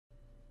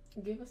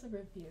give us a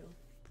review.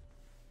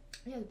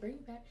 Yeah, bring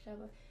back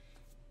Sheva.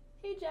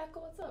 Hey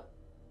Jackal, what's up?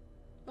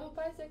 Oh,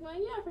 Pi Sigma,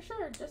 yeah, for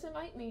sure. Just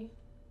invite me.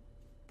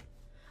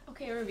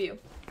 Okay, review.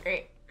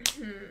 Alright.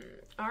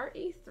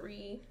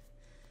 RE3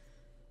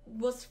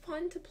 was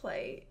fun to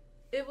play.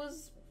 It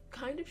was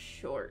kind of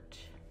short.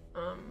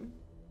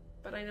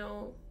 But I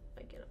know,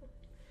 like,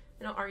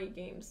 I know RE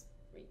games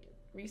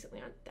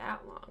recently aren't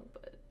that long,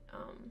 but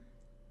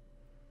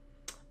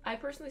I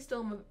personally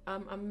still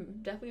I'm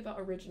definitely about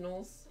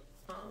originals.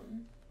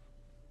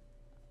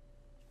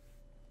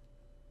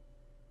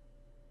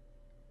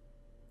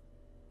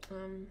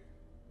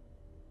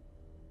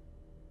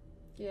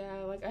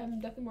 Yeah, like I'm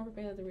definitely more of a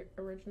fan of the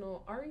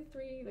original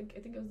RE3. Like I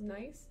think it was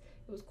nice,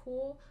 it was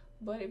cool,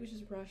 but it was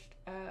just rushed.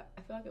 I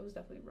feel like it was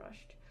definitely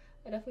rushed.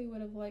 I definitely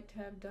would have liked to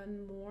have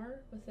done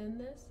more within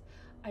this.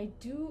 I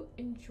do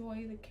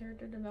enjoy the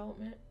character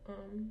development.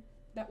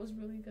 That was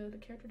really good. The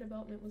character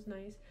development was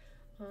nice.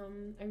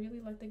 I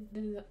really liked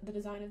the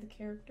design of the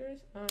characters.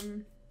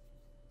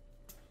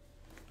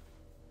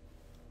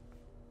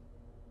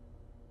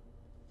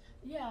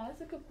 Yeah,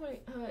 that's a good point.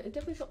 It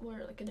definitely felt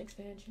more like an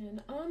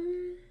expansion.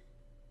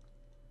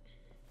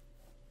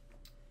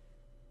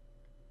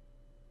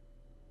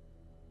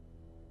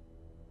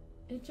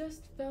 It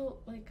just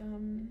felt like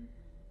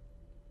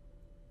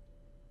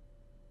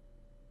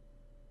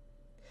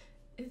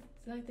it's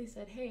like they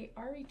said, hey,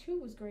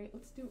 RE2 was great.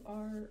 Let's do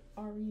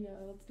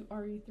let's do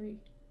RE3.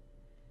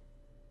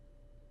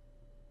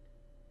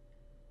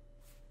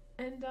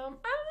 And I don't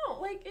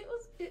know, like it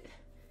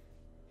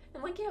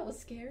and like yeah, it was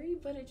scary,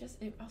 but it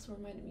also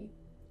reminded me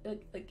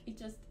like it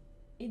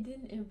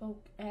didn't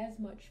invoke as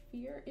much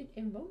fear. It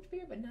invoked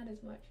fear, but not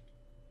as much.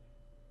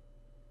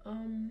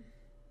 Um,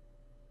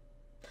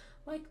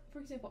 like for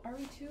example,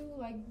 RE2,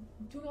 like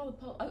doing all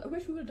the I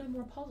wish we would have done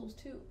more puzzles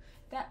too.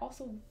 That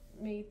also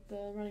made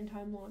the running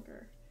time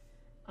longer.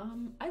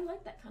 I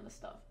like that kind of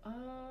stuff.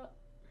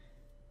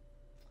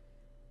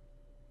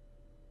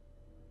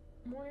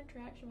 More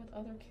interaction with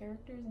other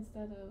characters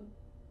instead of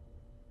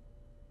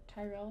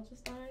Tyrell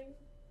just dying.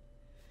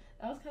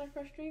 That was kind of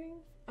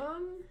frustrating.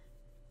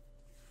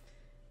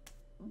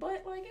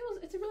 But like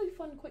it's a really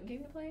fun, quick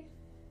game to play.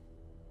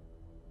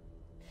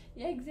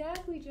 Yeah,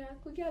 exactly, Jack.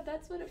 Yeah,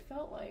 that's what it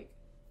felt like.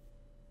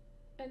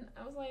 And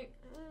I was like,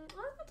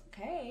 that's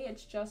okay.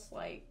 It's just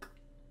like,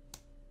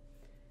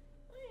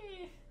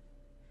 eh,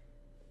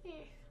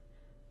 eh.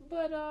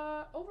 But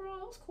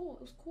overall, it was cool.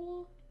 It was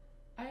cool.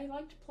 I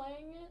liked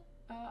playing it.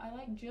 I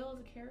like Jill as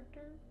a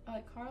character. I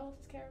like Carlos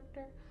as a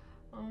character.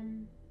 I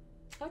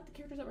like the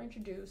characters that were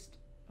introduced.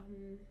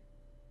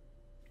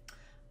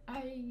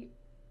 I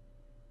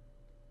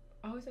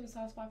always have a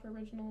soft spot for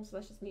originals, so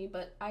that's just me.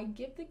 But I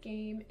give the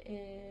game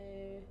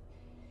a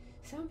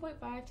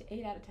 7.5 to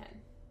 8 out of 10.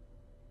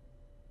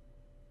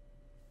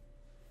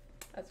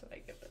 That's what I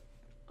give it,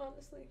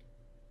 honestly.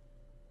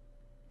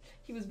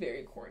 He was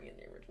very corny in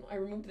the original. I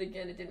removed it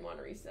again. It didn't want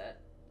to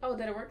reset. Oh,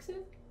 did it work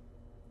soon?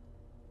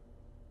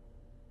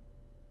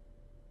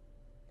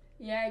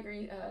 Yeah, I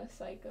agree.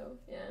 Psycho.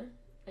 Yeah,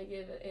 I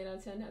gave it 8 out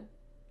of 10.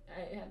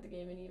 I had the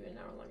game an even.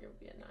 No longer would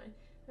be a 9.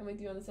 I'm with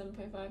you on the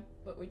 7.5.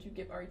 What would you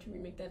give RE2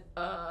 Remake then?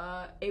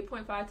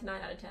 8.5 to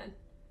 9 out of 10.